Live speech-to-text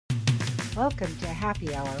Welcome to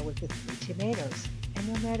Happy Hour with the Three Tomatoes. And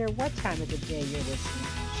no matter what time of the day you're listening,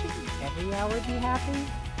 shouldn't every hour be happy?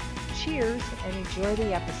 Cheers and enjoy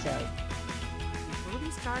the episode. Before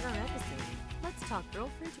we start our episode, let's talk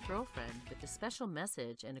girlfriend to girlfriend with a special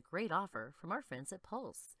message and a great offer from our friends at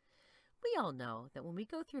Pulse. We all know that when we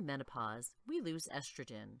go through menopause, we lose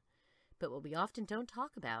estrogen. But what we often don't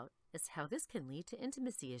talk about is how this can lead to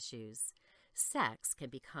intimacy issues. Sex can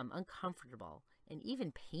become uncomfortable and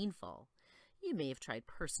even painful. You may have tried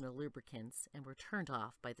personal lubricants and were turned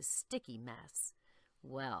off by the sticky mess.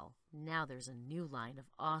 Well, now there's a new line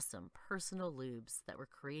of awesome personal lubes that were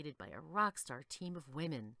created by a rock star team of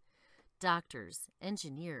women. Doctors,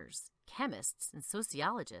 engineers, chemists, and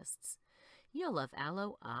sociologists. You'll love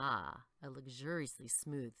Aloe Ah, a luxuriously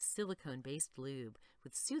smooth silicone-based lube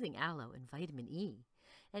with soothing aloe and vitamin E.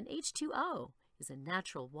 And H2O is a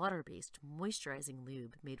natural water-based moisturizing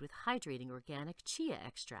lube made with hydrating organic chia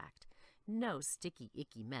extract. No sticky,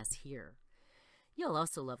 icky mess here. You'll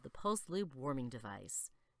also love the Pulse Lube warming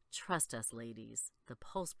device. Trust us, ladies, the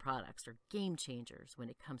Pulse products are game changers when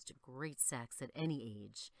it comes to great sex at any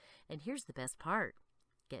age. And here's the best part.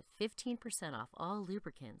 Get 15% off all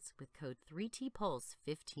lubricants with code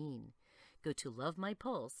 3TPulse15. Go to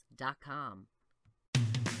lovemypulse.com.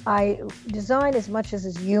 I design as much as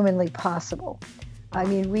is humanly possible. I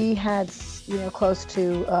mean, we had, close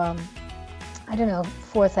to,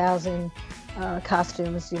 4,000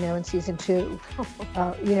 costumes, in season 2,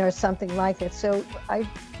 or something like that. So I,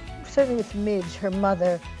 certainly with Midge, her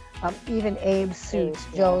mother, even Abe's suits,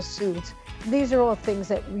 Joel's suits, these are all things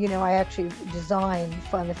that, I actually design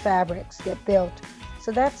from the fabrics, get built.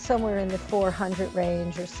 So that's somewhere in the 400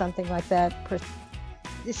 range or something like that.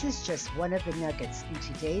 This is just one of the nuggets in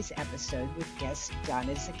today's episode with guest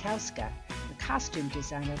Donna Zakowska, the costume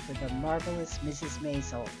designer for the marvelous Mrs.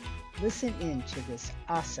 Maisel. Listen in to this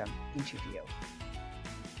awesome interview.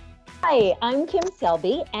 Hi, I'm Kim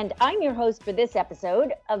Selby, and I'm your host for this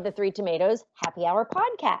episode of the Three Tomatoes Happy Hour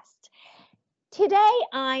podcast. Today,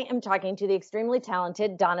 I am talking to the extremely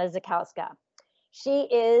talented Donna Zakowska. She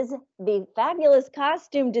is the fabulous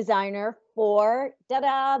costume designer for,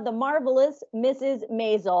 the marvelous Mrs.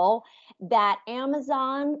 Maisel, that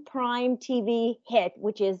Amazon Prime TV hit,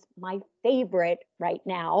 which is my favorite right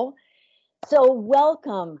now. So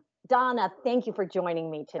welcome, Donna. Thank you for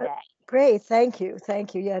joining me today. Great. Thank you.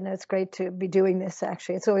 Yeah, no, it's great to be doing this,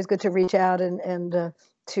 actually. It's always good to reach out and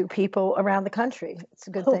to people around the country. It's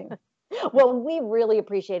a good thing. Well, we really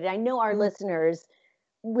appreciate it. I know our listeners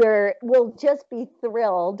will just be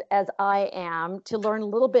thrilled, as I am, to learn a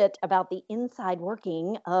little bit about the inside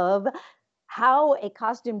working of how a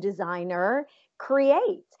costume designer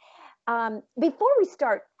creates. Before we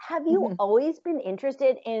start, have you always been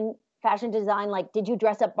interested in fashion design? Like, did you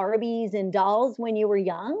dress up Barbies and dolls when you were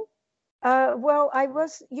young? Well, I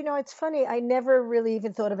was, it's funny. I never really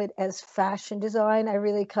even thought of it as fashion design. I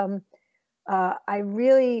really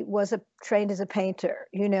was trained as a painter.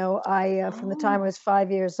 From the time I was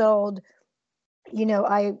 5 years old,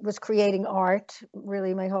 I was creating art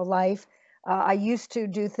really my whole life. I used to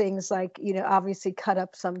do things like, obviously cut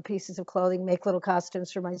up some pieces of clothing, make little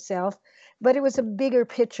costumes for myself, but it was a bigger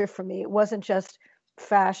picture for me. It wasn't just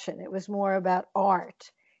fashion. It was more about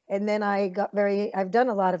art. And then I've done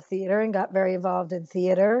a lot of theater and got very involved in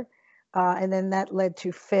theater. And then that led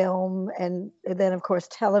to film and then, of course,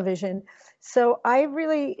 television. So I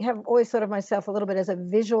really have always thought of myself a little bit as a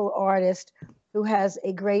visual artist who has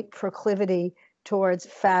a great proclivity towards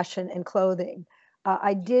fashion and clothing.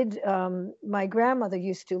 My grandmother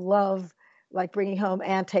used to love like bringing home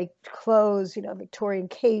antique clothes, Victorian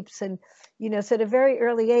capes. And, so at a very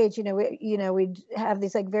early age, we'd have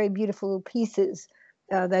these like very beautiful pieces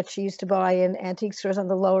that she used to buy in antique stores on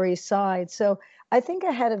the Lower East Side. So I think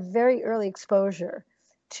I had a very early exposure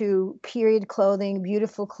to period clothing,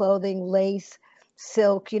 beautiful clothing, lace,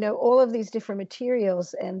 silk, all of these different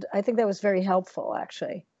materials. And I think that was very helpful,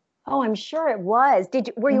 actually. Oh, I'm sure it was.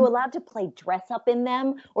 Were you allowed to play dress up in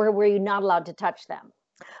them, or were you not allowed to touch them?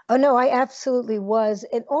 Oh, no, I absolutely was.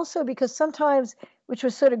 And also because sometimes, which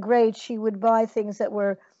was sort of great, she would buy things that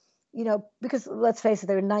were, because let's face it,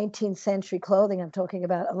 they were 19th century clothing. I'm talking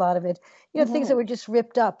about a lot of it, things that were just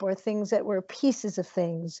ripped up or things that were pieces of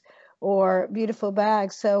things or beautiful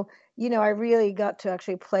bags. So, I really got to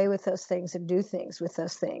actually play with those things and do things with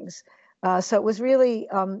those things. So it was really,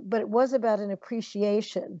 but it was about an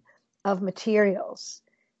appreciation of materials,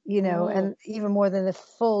 and even more than the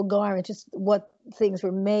full garment, just what things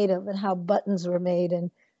were made of and how buttons were made and,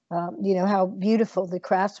 how beautiful the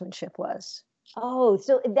craftsmanship was. Oh,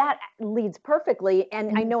 so that leads perfectly.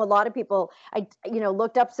 And I Mhm. know a lot of people,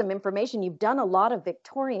 looked up some information. You've done a lot of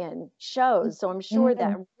Victorian shows, so I'm sure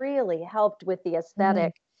that Mhm. really helped with the Mhm.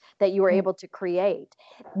 aesthetic that you were Mhm. able to create.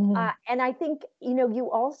 Mhm. And I think, you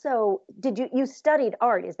also, you studied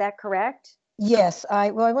art, is that correct? Yes,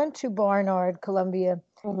 I went to Barnard, Columbia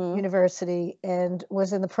Mm-hmm. University, and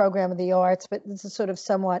was in the program of the arts, but this is sort of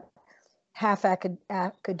somewhat half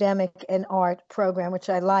academic and art program, which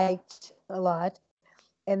I liked a lot.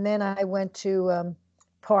 And then I went to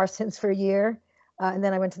Parsons for a year, and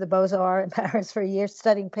then I went to the Beaux-Arts in Paris for a year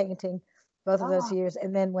studying painting, both of those Oh, years,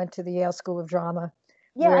 and then went to the Yale School of Drama,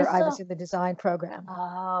 yeah, I where I saw. was in the design program.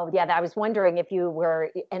 Oh, yeah, I was wondering if you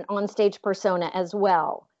were an onstage persona as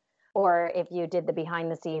well, or if you did the behind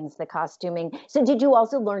the scenes, the costuming. So did you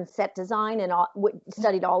also learn set design and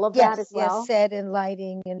studied all of that as Yes, yes, well? set and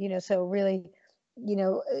lighting, and so really,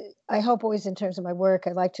 I hope always in terms of my work,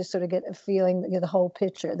 I like to sort of get a feeling, the whole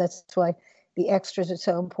picture. That's why the extras are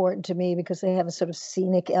so important to me because they have a sort of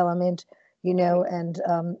scenic element, Right. and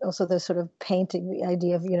also the sort of painting, the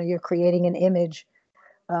idea of, you're creating an image,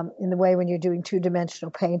 in the way when you're doing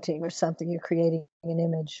two-dimensional painting or something, you're creating an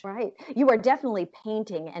image. Right. You are definitely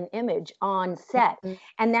painting an image on set.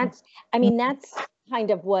 And Mhm. that's kind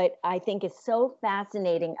of what I think is so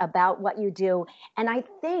fascinating about what you do. And I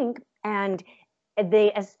think, and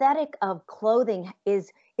the aesthetic of clothing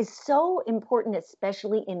is so important,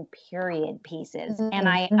 especially in period pieces. And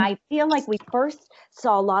Mhm. I feel like we first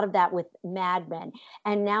saw a lot of that with Mad Men,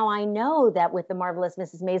 and now I know that with the Marvelous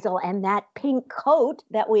Mrs. Maisel and that pink coat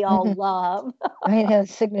that we all Mhm. love, I have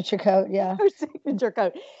signature coat, yeah. her signature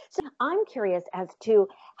coat. So I'm curious as to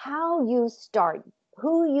how you start,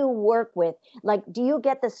 who you work with. Like, do you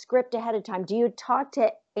get the script ahead of time? Do you talk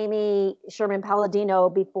to Amy Sherman Palladino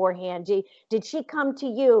beforehand? Did she come to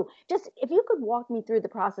you? Just if you could walk me through the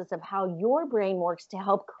process of how your brain works to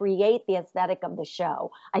help create the aesthetic of the show,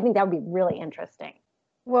 I think that would be really interesting.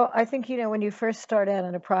 Well, I think, when you first start out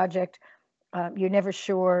on a project, you're never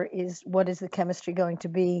sure what is the chemistry going to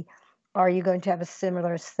be. Are you going to have a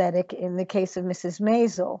similar aesthetic? In the case of Mrs.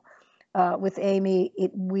 Maisel, with Amy,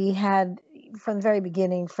 we had from the very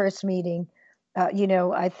beginning, first meeting,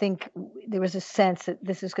 I think there was a sense that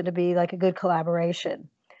this is going to be like a good collaboration.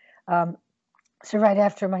 Um, so right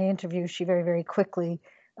after my interview, she very, very quickly,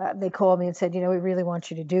 they called me and said, we really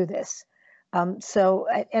want you to do this. And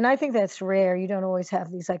I think that's rare. You don't always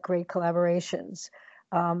have these like great collaborations.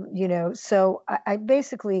 So I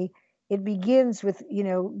basically, it begins with,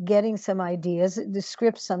 getting some ideas. The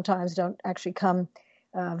scripts sometimes don't actually come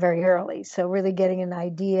very early. So really getting an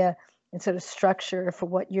idea and sort of structure for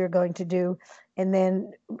what you're going to do. And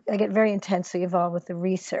then I get very intensely involved with the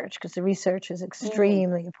research because the research is Mm,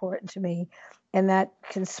 extremely important to me. And that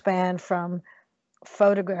can span from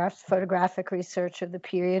photographs, photographic research of the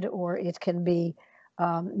period, or it can be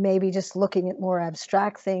maybe just looking at more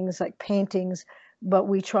abstract things like paintings. But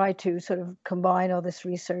we try to sort of combine all this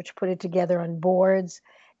research, put it together on boards,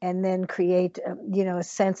 and then create, a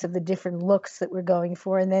sense of the different looks that we're going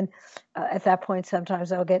for. And then at that point,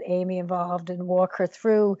 sometimes I'll get Amy involved and walk her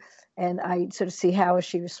through, and I sort of see how is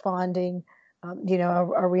she responding.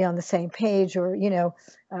 Are we on the same page, or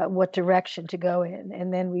what direction to go in?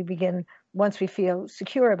 And then we begin once we feel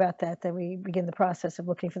secure about that, then we begin the process of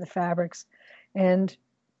looking for the fabrics and,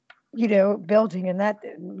 building. And that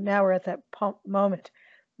now we're at that moment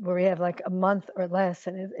where we have like a month or less,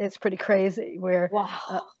 and it's pretty crazy. Where uh,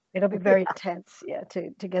 wow. it'll be very intense, yeah,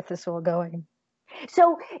 to get this all going.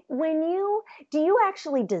 So do you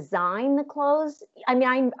actually design the clothes? I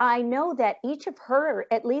mean, I know that each of her,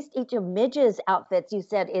 at least each of Midge's outfits, you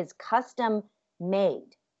said is custom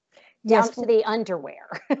made down Yes, to the underwear.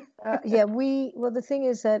 yeah. Well, the thing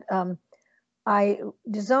is that I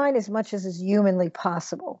design as much as is humanly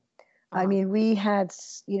possible. I Uh-huh. mean, we had,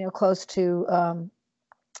 close to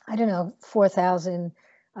I don't know, 4,000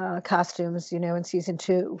 costumes, in season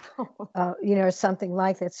two, or something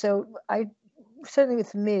like that. So I certainly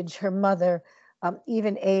with Midge, her mother,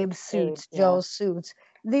 even Abe's Abe, suits, yeah. Joel's suits.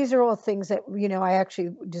 These are all things that I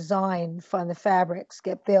actually design from the fabrics,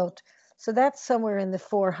 get built. So that's somewhere in the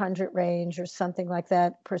 400 range or something like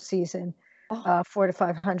that per season. Oh, 4 to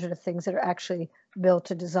 500 of things that are actually built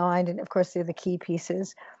and designed, and of course they're the key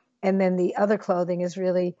pieces. And then the other clothing is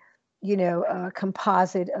really, a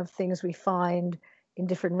composite of things we find in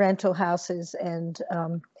different rental houses and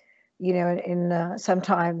in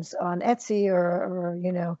sometimes on Etsy or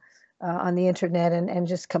on the internet, and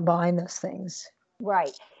just combine those things.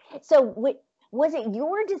 right. So was it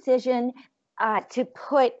your decision to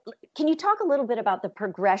put, can you talk a little bit about the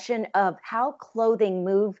progression of how clothing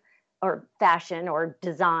move or fashion or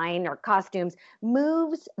design or costumes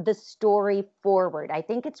moves the story forward. I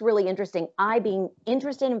think it's really interesting. I, being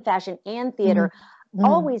interested in fashion and theater,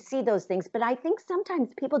 always see those things, but I think sometimes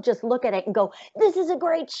people just look at it and go, this is a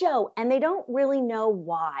great show, and they don't really know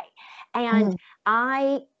why. And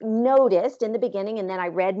I noticed in the beginning, and then I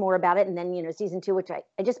read more about it, and then, season 2, which I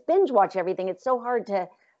just binge watch everything. It's so hard to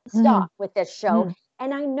stop with this show.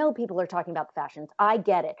 And I know people are talking about the fashions. I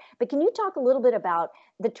get it. But can you talk a little bit about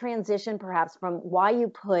the transition, perhaps, from why you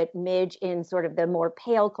put Midge in sort of the more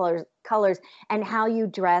pale colors and how you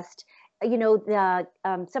dressed, the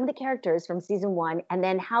some of the characters from season 1, and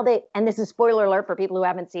then how they, and this is spoiler alert for people who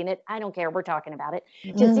haven't seen it, I don't care, we're talking about it,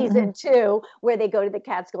 to season 2, where they go to the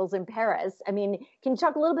Catskills in Paris. I mean, can you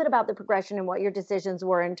talk a little bit about the progression and what your decisions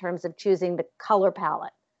were in terms of choosing the color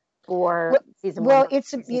palette for season 1? Well,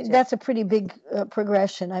 that's a pretty big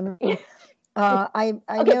progression. I mean, I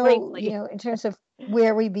Okay, know, briefly. in terms of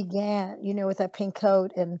where we began, with that pink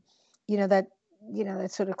coat and,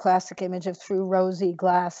 that sort of classic image of through rosy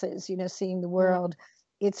glasses, seeing the world.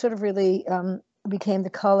 It sort of really became the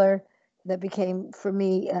color that became, for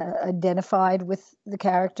me, identified with the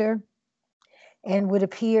character, and would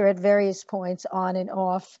appear at various points on and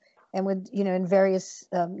off, and would, in various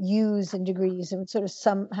hues and degrees, and would sort of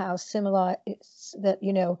somehow similar that,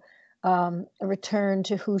 a return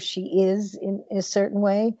to who she is in a certain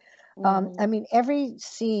way. I mean, every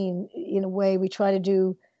scene, in a way, we try to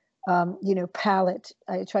do, palette.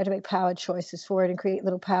 I try to make palette choices for it and create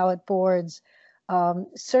little palette boards.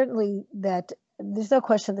 Certainly that there's no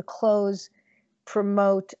question the clothes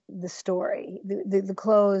promote the story. The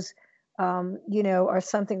clothes, are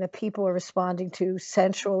something that people are responding to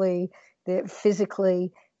sensually,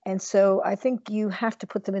 physically. And so I think you have to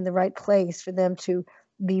put them in the right place for them to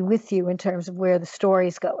be with you in terms of where the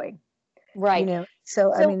story's going. Right.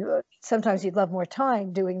 So I mean, sometimes you'd love more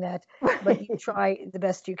time doing that, but you try the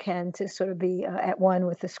best you can to sort of be at one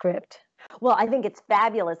with the script. Well, I think it's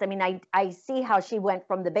fabulous. I mean, I see how she went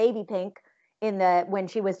from the baby pink when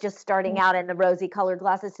she was just starting out in the rosy colored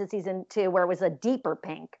glasses to season 2, where it was a deeper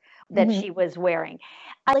pink that she was wearing.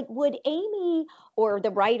 Like, would Amy or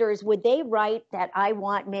the writers, would they write that I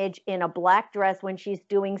want Midge in a black dress when she's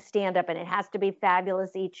doing stand-up and it has to be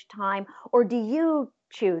fabulous each time? Or do you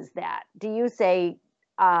choose that? Do you say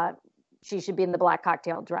she should be in the black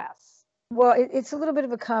cocktail dress? Well, it's a little bit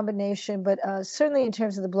of a combination, but certainly in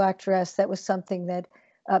terms of the black dress, that was something that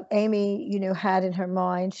Amy, had in her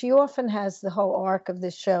mind. She often has the whole arc of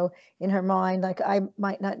this show in her mind. Like, I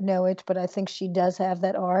might not know it, but I think she does have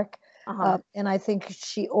that arc. And I think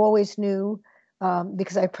she always knew,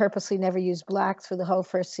 because I purposely never used black through the whole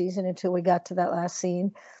first season until we got to that last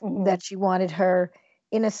scene, that she wanted her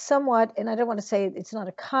in a somewhat, and I don't want to say it's not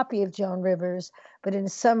a copy of Joan Rivers, but in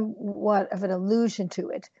somewhat of an allusion to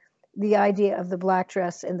it. The idea of the black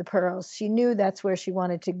dress and the pearls. She knew that's where she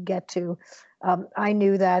wanted to get to. I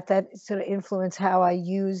knew that sort of influenced how I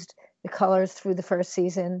used the colors through the first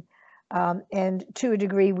season. And to a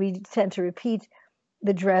degree, we tend to repeat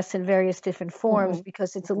the dress in various different forms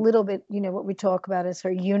because it's a little bit, what we talk about as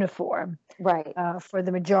her uniform, right? For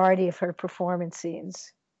the majority of her performance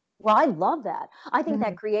scenes. Well, I love that. I think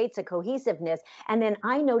that creates a cohesiveness. And then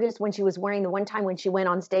I noticed when she was wearing the one time when she went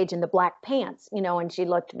on stage in the black pants, and she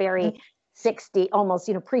looked very 60, almost,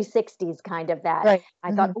 pre-60s kind of that. Right.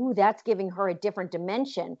 I thought, ooh, that's giving her a different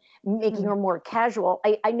dimension, making her more casual.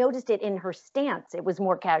 I noticed it in her stance. It was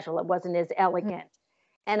more casual. It wasn't as elegant.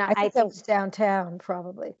 And I think that was downtown,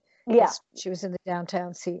 probably. Yeah. She was in the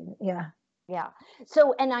downtown scene. Yeah. Yeah.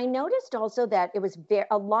 So, and I noticed also that it was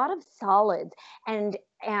a lot of solids and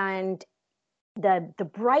the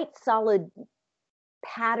bright solid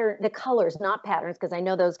pattern, the colors, not patterns, because I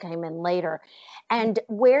know those came in later. And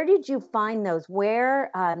where did you find those?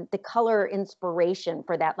 Where the color inspiration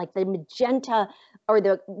for that, like the magenta or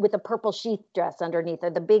with the purple sheath dress underneath, or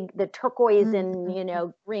the turquoise and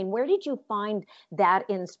green? Where did you find that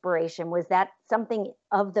inspiration? Was that something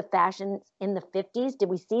of the fashion in the 50s? Did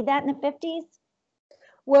we see that in the 50s?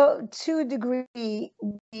 Well, to a degree,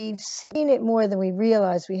 we've seen it more than we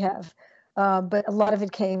realize we have. But a lot of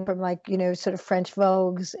it came from sort of French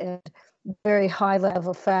Vogues and very high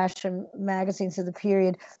level fashion magazines of the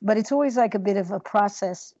period. But it's always like a bit of a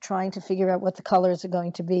process trying to figure out what the colors are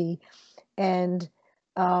going to be. And,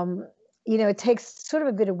 it takes sort of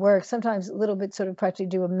a bit of work, sometimes a little bit sort of practically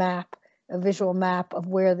do a visual map of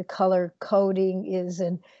where the color coding is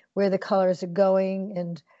and where the colors are going.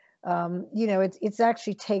 And, it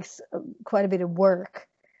actually takes quite a bit of work.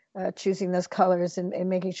 Choosing those colors and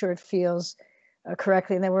making sure it feels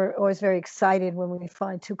correctly. And then we're always very excited when we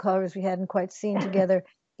find two colors we hadn't quite seen together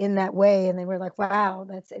in that way, and they were like, wow,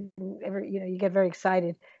 that's you get very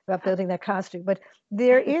excited about building that costume. But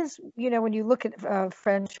there is, when you look at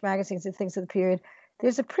French magazines and things of the period,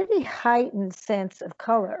 there's a pretty heightened sense of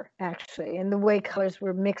color, actually, and the way colors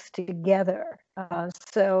were mixed together.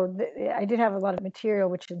 So I did have a lot of material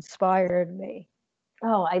which inspired me.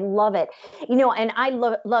 Oh, I love it. And I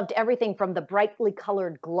loved everything from the brightly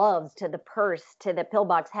colored gloves to the purse to the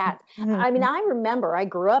pillbox hats. I mean, I remember I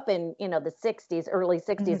grew up in, the 60s, early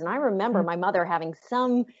 60s, and I remember my mother having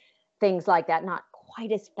some things like that, not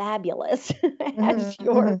quite as fabulous as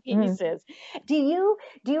your pieces. Do you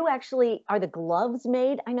actually, are the gloves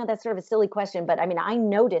made? I know that's sort of a silly question, but I mean, I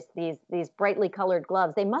noticed these brightly colored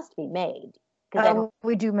gloves. They must be made.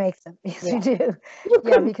 We do make them. Yes, we do.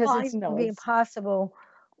 Because it's impossible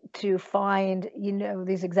to find,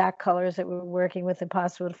 these exact colors that we're working with,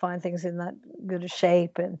 impossible to find things in that good a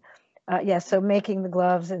shape. And so making the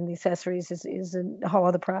gloves and the accessories is a whole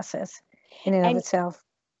other process in and of itself.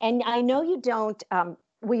 And I know you don't,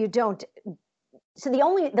 you don't. So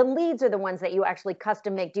the leads are the ones that you actually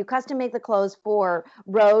custom make. Do you custom make the clothes for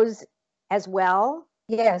Rose as well?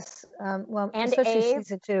 Yes. Well, and especially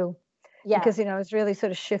season 2. Yeah. Because, I was really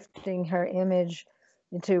sort of shifting her image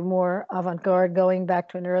into more avant-garde, going back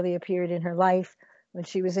to an earlier period in her life when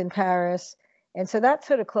she was in Paris. And so that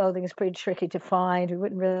sort of clothing is pretty tricky to find. We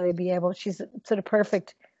wouldn't really be able, she's a sort of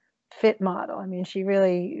perfect fit model. I mean, she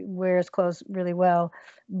really wears clothes really well.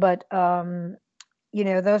 But,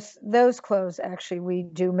 those clothes actually we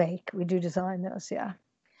do design those. Yeah.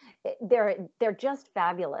 They're just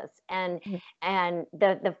fabulous. And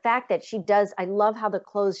the fact that she does, I love how the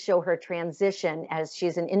clothes show her transition as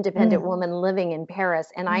she's an independent woman living in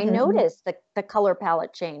Paris. And I noticed the color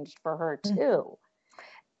palette changed for her too.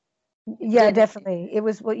 Yeah, definitely. It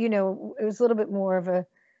was, it was a little bit more of a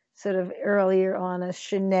sort of earlier on a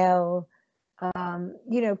Chanel,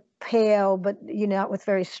 pale, but, not with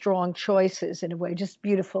very strong choices in a way, just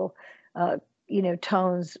beautiful,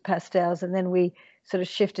 tones, pastels. And then we sort of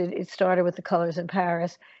shifted. It started with the colors in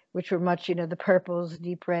Paris, which were much, the purples,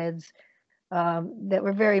 deep reds, that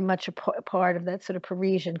were very much a part of that sort of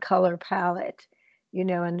Parisian color palette,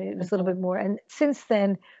 and it was a little bit more. And since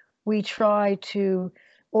then, we try to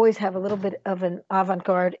always have a little bit of an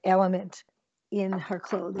avant-garde element in her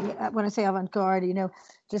clothing. When I say avant-garde,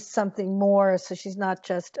 just something more. So she's not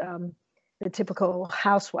just the typical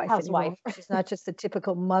housewife. Anymore. She's not just the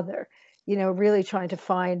typical mother, really trying to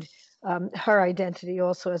find her identity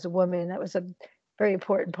also as a woman. That was a very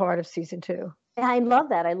important part of season 2. And I love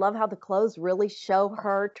that. I love how the clothes really show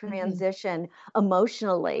her transition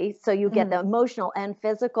emotionally. So you get the emotional and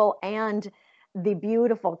physical and the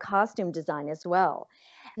beautiful costume design as well.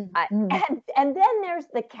 And then there's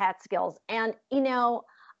the Catskills. And,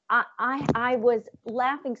 I was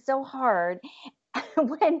laughing so hard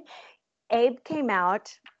when Abe came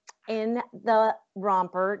out in the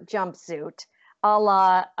romper jumpsuit, a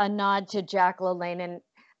la a nod to Jack LaLanne. And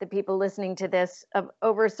the people listening to this of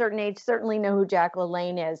over a certain age certainly know who Jack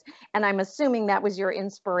LaLanne is. And I'm assuming that was your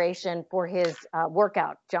inspiration for his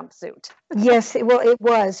workout jumpsuit. Yes, it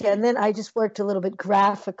was. Yeah. And then I just worked a little bit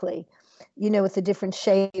graphically, with the different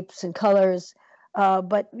shapes and colors.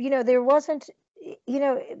 But, there wasn't,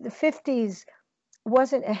 the 50s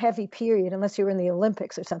wasn't a heavy period unless you were in the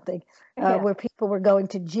Olympics or something, where people were going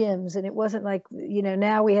to gyms, and it wasn't like,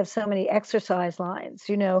 now we have so many exercise lines,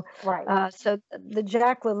 Right. So the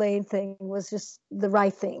Jack LaLanne thing was just the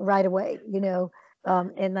right thing right away,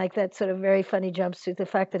 and like that sort of very funny jumpsuit, the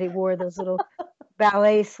fact that he wore those little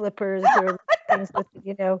ballet slippers or things with,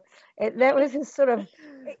 that was his sort of,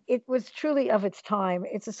 it was truly of its time.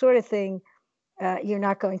 It's the sort of thing you're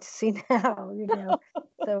not going to see now,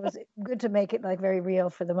 So it was good to make it like very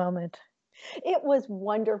real for the moment. It was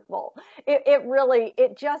wonderful.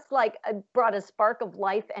 It just like brought a spark of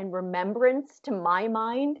life and remembrance to my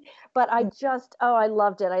mind. But I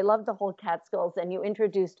loved it. I loved the whole Catskills, and you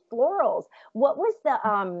introduced florals. What was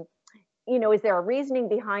the, is there a reasoning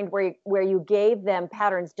behind where you gave them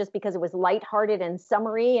patterns just because it was lighthearted and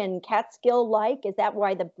summery and Catskill-like? Is that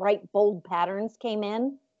why the bright, bold patterns came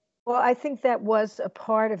in? Well, I think that was a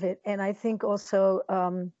part of it. And I think also,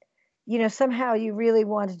 somehow you really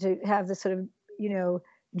wanted to have this sort of,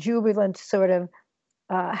 jubilant sort of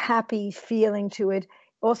happy feeling to it.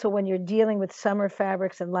 Also, when you're dealing with summer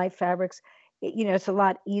fabrics and light fabrics, it's a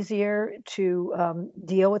lot easier to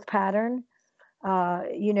deal with pattern,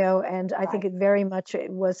 and I think it very much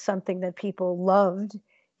was something that people loved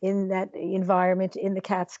in that environment in the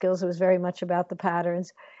Catskills. It was very much about the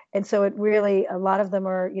patterns. And so it really, a lot of them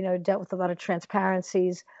are, dealt with a lot of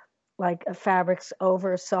transparencies, like fabrics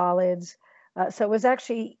over solids, So it was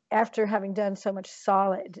actually, after having done so much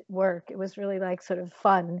solid work, it was really like sort of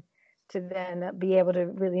fun to then be able to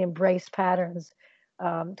really embrace patterns.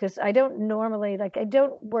 Because I don't normally, like, I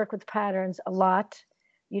don't work with patterns a lot.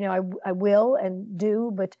 I will and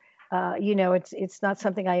do, but it's not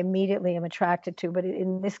something I immediately am attracted to. But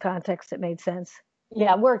in this context, it made sense.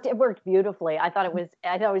 Yeah, it worked beautifully. I thought it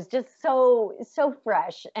was just so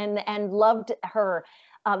fresh, and loved her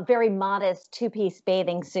very modest two-piece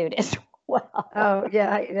bathing suit as well. Oh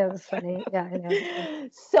yeah, that was funny. Yeah, I know.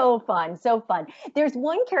 So fun, so fun. There's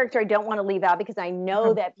one character I don't want to leave out because I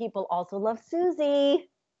know that people also love Susie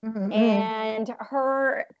Mm-hmm. and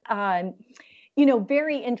her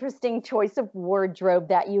very interesting choice of wardrobe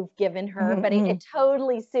that you've given her, but Mm-hmm. it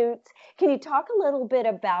totally suits. Can you talk a little bit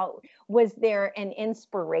about, was there an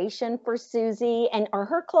inspiration for Susie, and are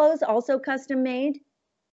her clothes also custom made?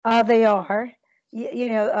 They are.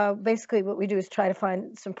 Basically what we do is try to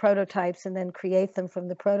find some prototypes and then create them from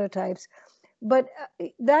the prototypes. But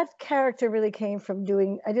that character really came from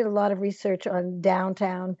I did a lot of research on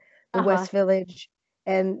downtown, the Uh-huh. West Village,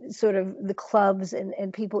 and sort of the clubs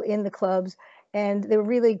and people in the clubs. And there were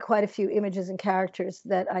really quite a few images and characters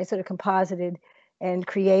that I sort of composited and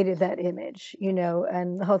created that image,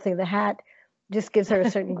 and the whole thing, the hat just gives her a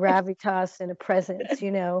certain gravitas and a presence.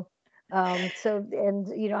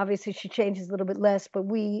 Obviously she changes a little bit less, but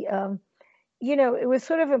it was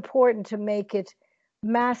sort of important to make it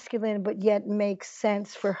masculine, but yet make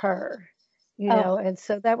sense for her, Oh, and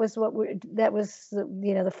so that was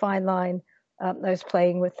the fine line I was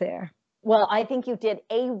playing with there. well, I think you did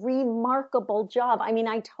a remarkable job. I mean,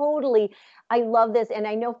 I love this. And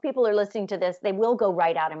I know if people are listening to this, they will go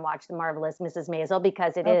right out and watch The Marvelous Mrs. Maisel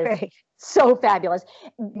because it is Okay. so fabulous.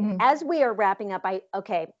 Mhm. As we are wrapping up,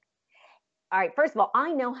 okay. All right. First of all,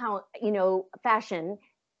 I know how, fashion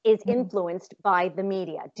is Mhm. influenced by the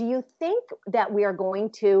media. Do you think that we are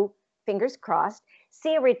going to, fingers crossed,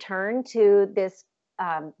 see a return to this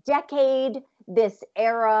decade, this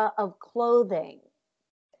era of clothing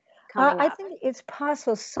coming I up? think it's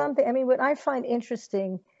possible something. I mean, what I find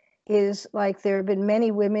interesting is like there have been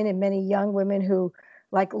many women and many young women who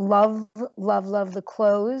like love the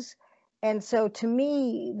clothes. And so to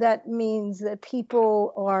me, that means that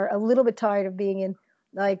people are a little bit tired of being in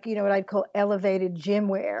like, what I'd call elevated gym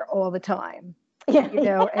wear all the time,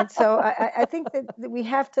 Yeah. and so I think that we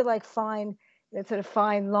have to like find that sort of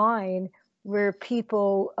fine line where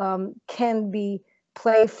people can be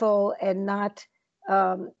playful and not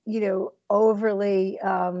overly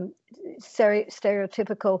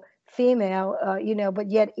stereotypical female, but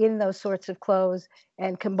yet in those sorts of clothes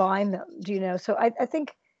and combine them, so I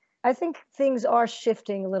think things are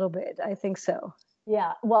shifting a little bit. I think so.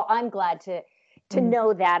 Yeah. Well, I'm glad to Mhm.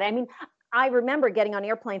 know that. I mean, I remember getting on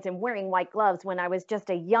airplanes and wearing white gloves when I was just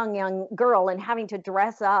a young girl and having to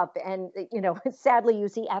dress up. And, sadly, you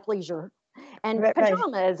see athleisure and Right, right.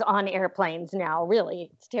 pajamas on airplanes now. Really,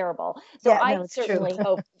 it's terrible. So Yeah, I no, it's true. certainly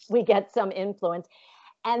hope we get some influence.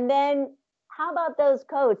 And then, how about those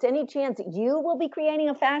coats? Any chance you will be creating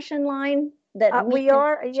a fashion line that we We can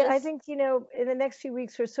are, yeah, I purchase? think, in the next few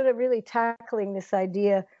weeks, we're sort of really tackling this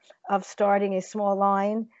idea of starting a small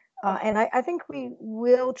line. And I think we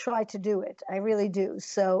will try to do it. I really do.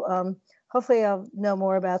 So hopefully I'll know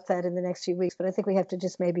more about that in the next few weeks, but I think we have to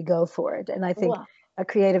just maybe go for it. And I think Well,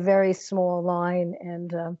 create a very small line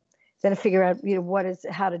and then figure out,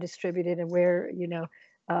 how to distribute it and where,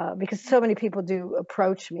 because so many people do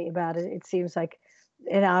approach me about it. It seems like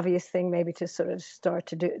an obvious thing maybe to sort of start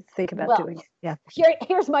to think about well, doing it. Yeah.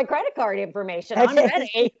 here's my credit card information. I'm Okay.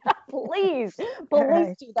 ready. Please, All please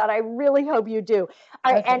right. do that. I really hope you do.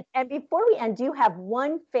 All right, Okay. and before we end, do you have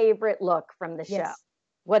one favorite look from the show? Yes.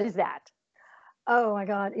 What is that? Oh my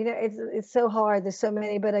God. It's so hard. There's so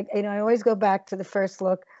many, but I always go back to the first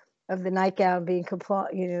look of the nightgown being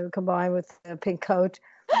combined with the pink coat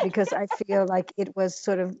because I feel like it was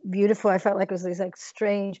sort of beautiful. I felt like it was these like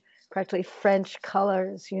strange, practically French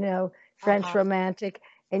colors, French Uh-huh. romantic,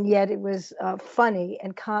 and yet it was funny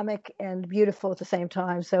and comic and beautiful at the same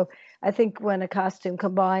time. So I think when a costume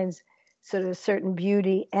combines sort of a certain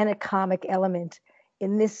beauty and a comic element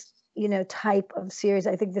in this type of series,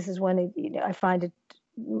 I think this is one I find it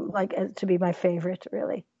like to be my favorite,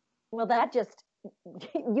 really. Well, that just,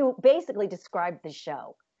 you basically described the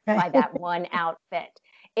show by that one outfit.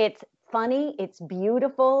 It's funny, it's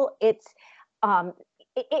beautiful, um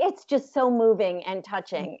it's just so moving and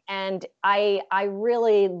touching. And I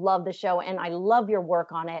really love the show and I love your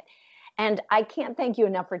work on it. And I can't thank you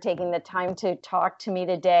enough for taking the time to talk to me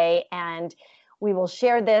today. And We will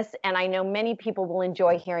share this, and I know many people will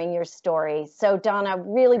enjoy hearing your story. So, Donna,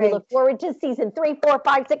 really, we look forward to season 3, 4,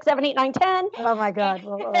 5, 6, 7, 8, 9, 10. Oh my God!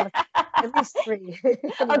 Well, at least 3.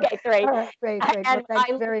 Okay, 3. All right, great. And Well,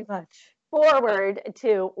 thanks very much. Forward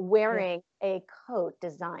to wearing a coat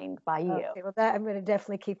designed by you. Okay, well, I'm going to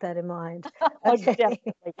definitely keep that in mind. Okay.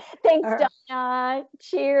 Definitely. Thanks, Donna.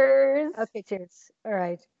 Cheers. Okay, cheers. All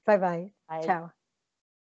right. Bye-bye. Bye. Ciao.